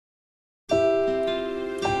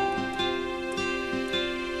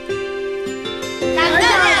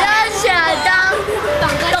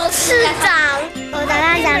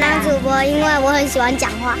说，因为我很喜欢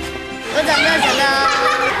讲话。我长大成了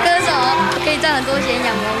歌手，可以赚很多钱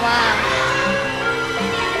养妈妈。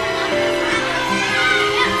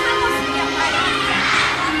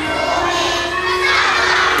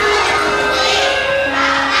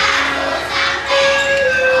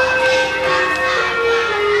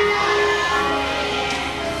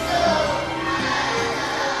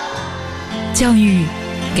教育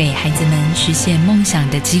给孩子们实现梦想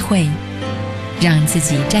的机会，让自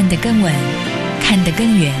己站得更稳，看得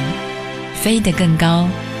更远，飞得更高。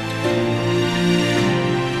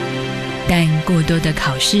但过多的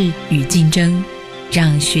考试与竞争，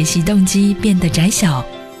让学习动机变得窄小，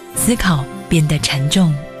思考变得沉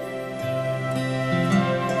重。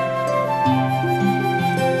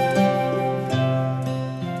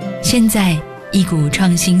现在，一股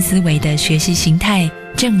创新思维的学习形态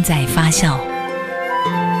正在发酵。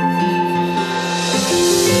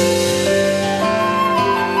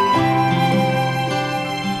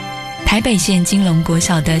台北县金龙国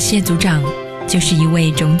小的谢组长就是一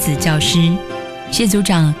位种子教师。谢组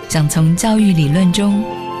长想从教育理论中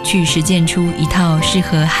去实践出一套适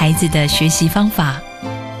合孩子的学习方法。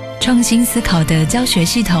创新思考的教学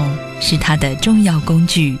系统是他的重要工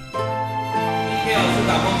具。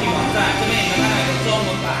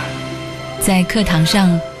在课堂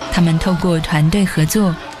上，他们透过团队合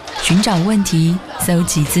作，寻找问题，搜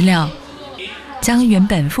集资料，将原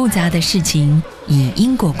本复杂的事情以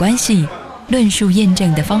因果关系、论述验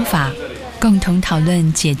证的方法，共同讨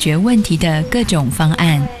论解决问题的各种方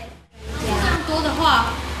案。这样多的话，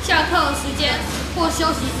下课时间或休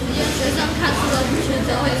息时间，学生看书的选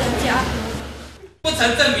择会增加。不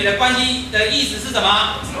成正比的关系的意思是什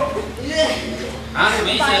么？什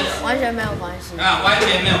么意思？完全没有关系。完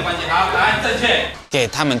全没有关系。好，答案正确。给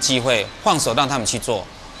他们机会，放手让他们去做，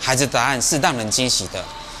孩子答案是让人惊喜的。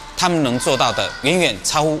他们能做到的，远远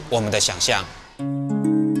超乎我们的想象。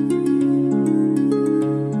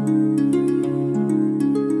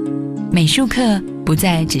美术课不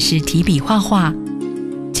再只是提笔画画，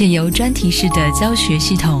借由专题式的教学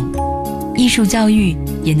系统，艺术教育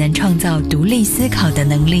也能创造独立思考的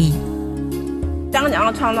能力。刚刚讲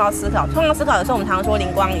到创造思考，创造思考有时候我们常说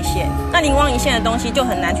灵光一现，那灵光一现的东西就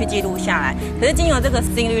很难去记录下来。可是经由这个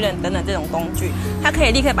Subtitles 等等这种工具，它可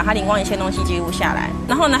以立刻把它灵光一现的东西记录下来。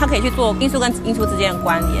然后呢，它可以去做因素跟因素之间的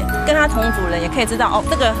关联，跟他同组人也可以知道哦，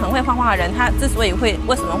这个很会画画的人，他之所以为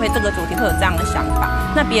什么会这个主题会有这样的想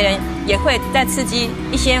法，那别人也会再刺激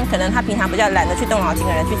一些可能他平常比较懒得去动脑筋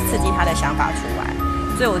的人，去刺激他的想法出来。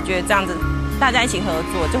所以我觉得这样子大家一起合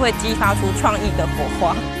作，就会激发出创意的火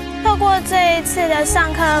花。透过这一次的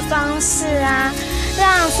上课方式啊，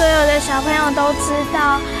让所有的小朋友都知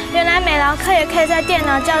道，原来美劳课也可以在电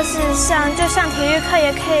脑教室上，就像体育课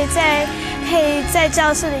也可以在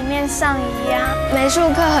教室里面上一样。美术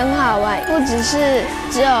课很好玩，不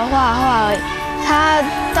只有画画而已，它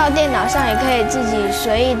到电脑上也可以自己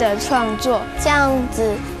随意的创作，这样子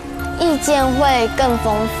意见会更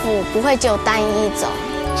丰富，不会只有单一一种。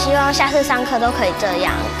希望下次上课都可以这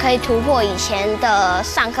样，可以突破以前的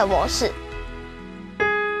上课模式。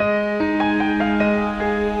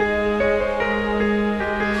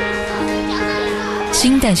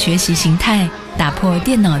新的学习形态打破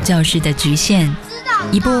电脑教室的局限。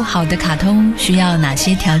一部好的卡通需要哪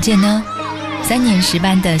些条件呢？3年10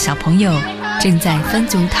班的小朋友正在分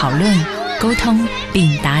组讨论、沟通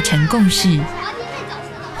并达成共识。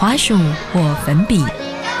滑鼠或粉笔，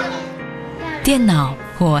电脑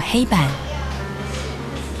或黑板，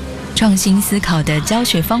创新思考的教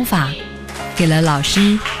学方法，给了老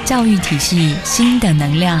师、教育体系新的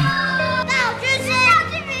能量。那我去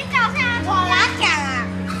比较下，我拿奖啊！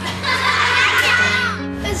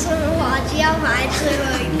为什么滑稽要排最后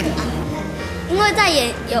一个？因为在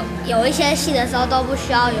演有一些戏的时候都不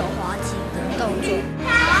需要有滑稽的动作。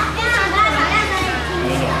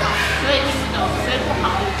所以不好。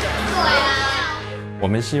对啊。我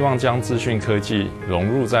们希望将资讯科技融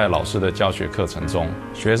入在老师的教学课程中，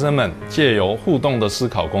学生们借由互动的思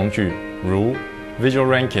考工具，如 Visual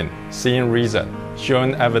Ranking、Seeing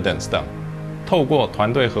Reason、Showing Evidence 等，透过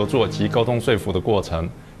团队合作及沟通说服的过程，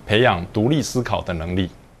培养独立思考的能力。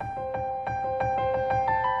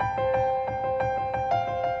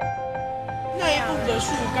内部的树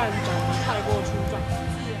干长得太过粗壮。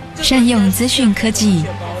善用资讯科技，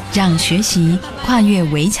让学习跨越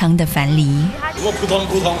围墙的樊篱。有没有扑通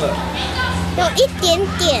扑通的？有一点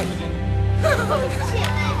点。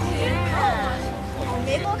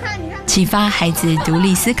启发孩子独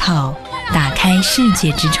立思考，打开世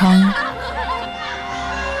界之窗。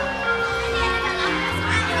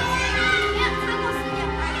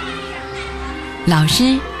老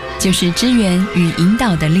师、就是支援与引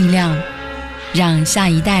导的力量，让下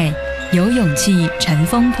一代有勇气乘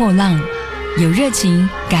风破浪，有热情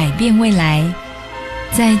改变未来，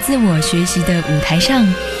在自我学习的舞台上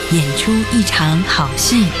演出一场好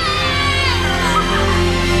戏。